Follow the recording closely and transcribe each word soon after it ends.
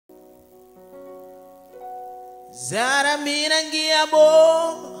Zara mina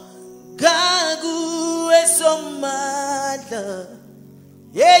ngiyabonga kuwe somandla.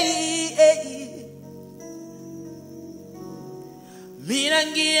 Mina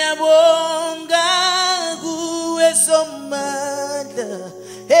ngiyabonga kuwe somandla.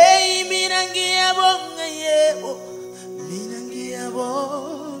 Hey, mina ngiyabonga yebo. Mina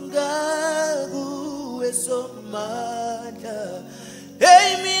ngiyabonga kuwe somandla.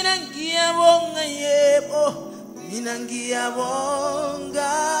 Hey, mina ngiyabonga yebo. Mina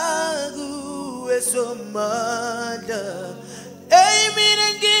ngiyabonga kuwe somandla. Hey, mina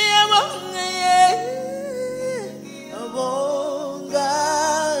ngiyabonga yebo.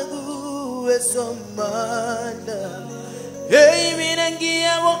 Kuwe somandla. Hey, mina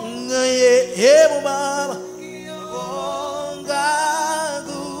ngiyabonga yebo baba. Ngiyabonga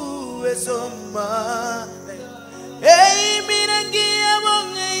kuwe somandla. Hey, mina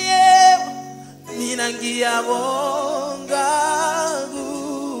ngiyabonga yebo. Mina ngiyabonga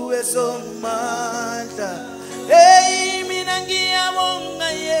kuwe somandla. Hey, mina ngiyabonga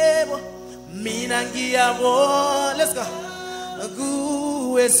yebo. Mina ngiyabonga. Let's go.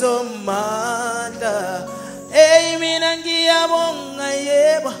 Kuwe somandla. Hey, mina ngiyabonga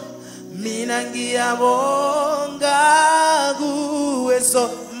yebo. Mina ngiyabonga kuwe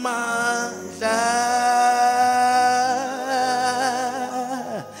somandla.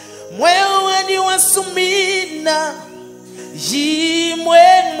 Moyo wandi wasumina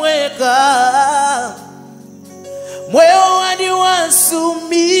jimwemweka. Moyo wandi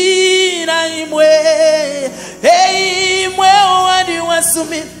wasumina imwe. Hey, moyo wandi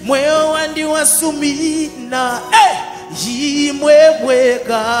wasumina. Hey,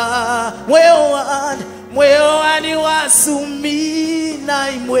 jimwemweka. Moyo wandi wasumina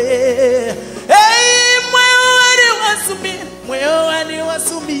imwe. Hey, moyo wandi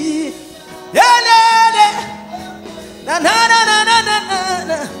wasumina. Na na na na na na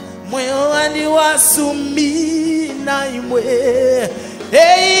na. Moyo wandi wasumina imwe.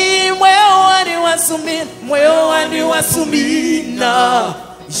 Hey, moyo wandi wasumina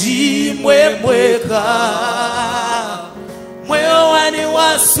jimwemweka. Moyo wandi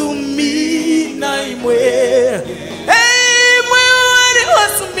wasumina imwe. Hey, moyo wandi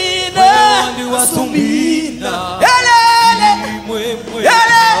wasumina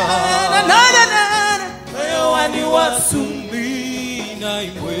moyo wandi wasumina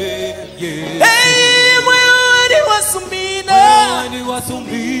imwe. Hey, moyo wandi wasumina.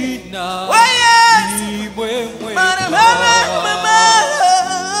 Oh yes.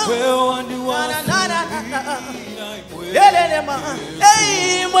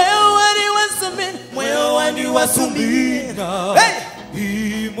 Hey, moyo wandi wasumina. Hey,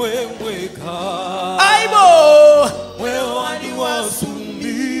 aibo. Moyo wandi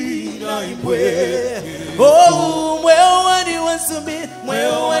wasumina imwe. Oh, moyo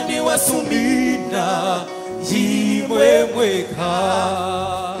wandi wasumina jimwemweka.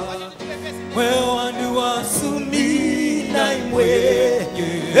 Moyo wandi wasumina imwe.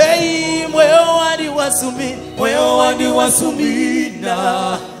 Hey, moyo wandi wasumina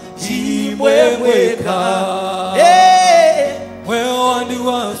jimwemweka. Hey, moyo wandi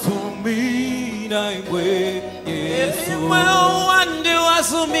wasumina imwe. Yesu, moyo wandi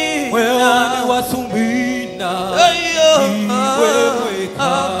wasumina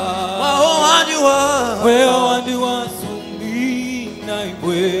jimwemweka. Moyo wandi wasumina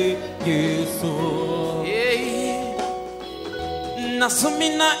imwe. Yesu,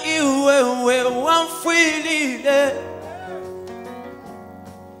 nasumina iwewe wamfwilile.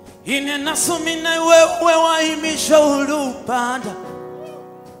 Ine nasumina iwewe waimisha ulupanda.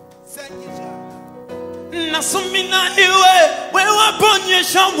 Nasumina iwewe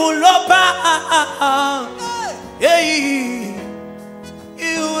waponyesha muloba. Hey,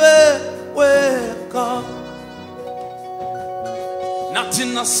 iwewe ka. Nati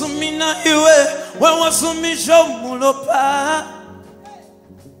nasumina iwewe wasumisha muloba.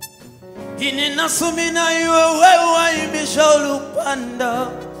 Ine nasumina iwewe waimisha ulupanda.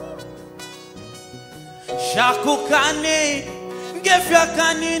 Shakukani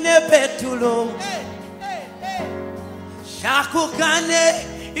ngefyakani ne petulo. Shakukani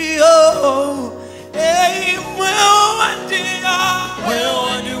yo. Hey, moyo wandi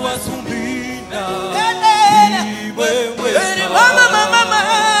wasumina.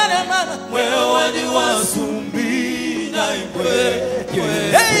 Moyo wandi wasumina imwe.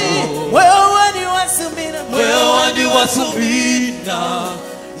 Hey, moyo wandi wasumina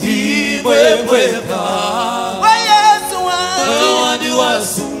jimwemweka. Yesu wandi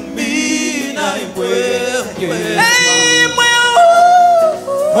wasumina imwe. Hey,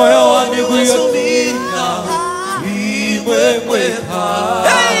 moyo wandi wasumina mweka.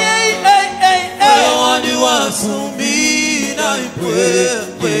 Hey, hey, hey, hey, hey. Moyo wani wasumina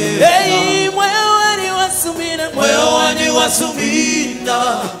imwemwe. Hey, moyo wani wasumina. Moyo wani wasumina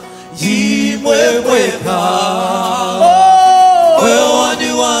imwemweka. Moyo wani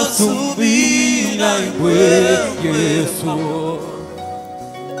wasumina imwemwe Yesu.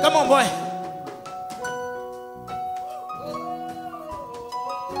 Come on, boy.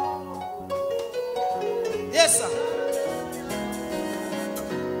 Yes, sir.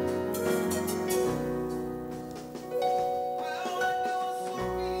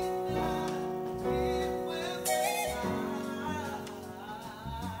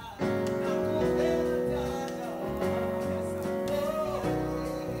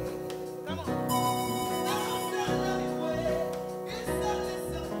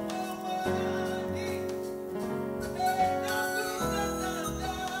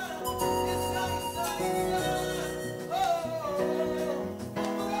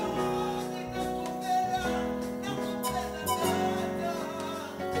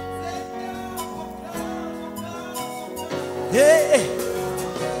 Yeah.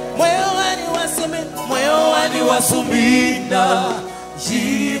 Moyo wani wasumina. Moyo wani wasumina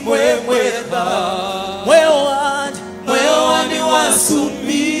imwemweka. Moyo wani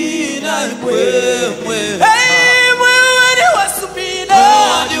Wasumina imwemwe. Hey, moyo wani wasumina. Moyo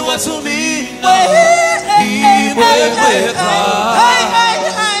wani wasumina imwemweka.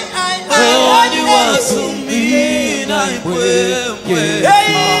 Moyo wani wasumina imwemwe.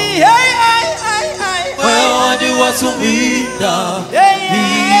 Moyo wani wasumina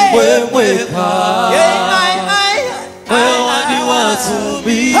imwemweka. Moyo wani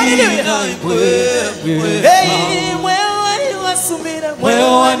wasumina imwemweka. Moyo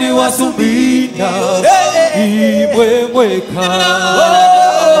wani wasumina imwemweka.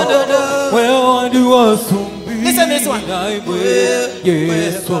 Moyo wani wasumina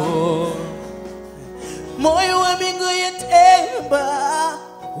Yesu. Moyo wa mbingu yatemba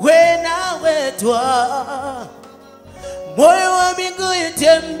wena wetwa. Moyo wa mbingu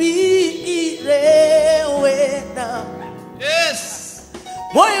yatembire wena. Yes.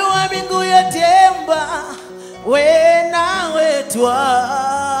 Moyo wa mbingu yatemba wena wetwa.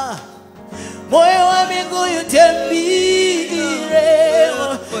 Moyo wa mbingu yatembire.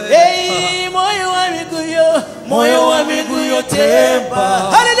 Hey, moyo wa mbingu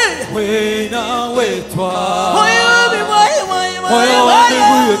yatemba. Hallelujah. Wena wetwa. Moyo wa mbingu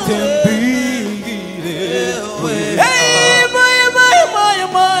yatembire. Hey, moyo wa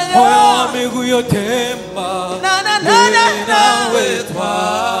mbingu yatemba. Wena wetwa.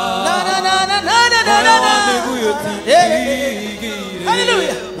 Moyo wa mbingu yatembire.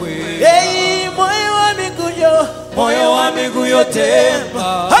 Hallelujah. Hey, moyo wa mbingu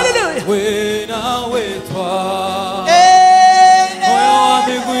yatemba. Hallelujah. Wena wetwa. Moyo wa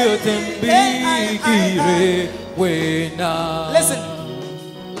mbingu yatembire. Wena. Listen.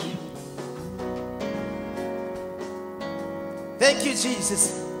 Thank you, Jesus.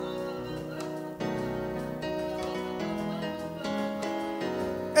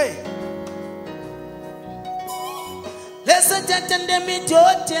 Hey. Listen, tatende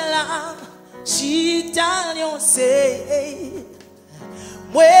mitotela shitanyo say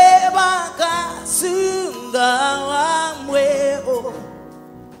mweba kasunga wa mweo.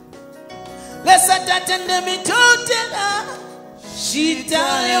 Listen, tatende mitotela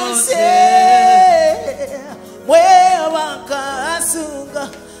shitanyo say mweba kasunga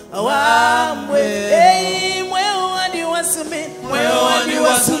wa mweo. Hey, mweo wandi wasumina. Mweo wandi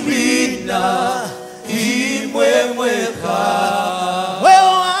wasumina imwemweka.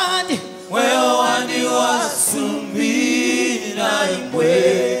 Mweo wandi wasumina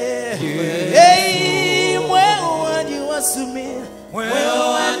imwemweka. Hey, mweo wandi wasumina.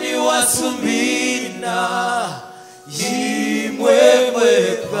 Mweo wandi wasumina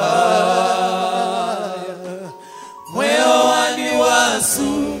imwemweka. Mweo wandi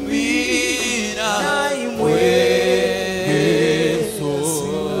wasumina imwemweka.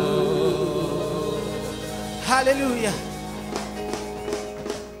 Hallelujah.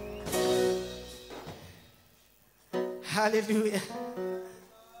 Hallelujah.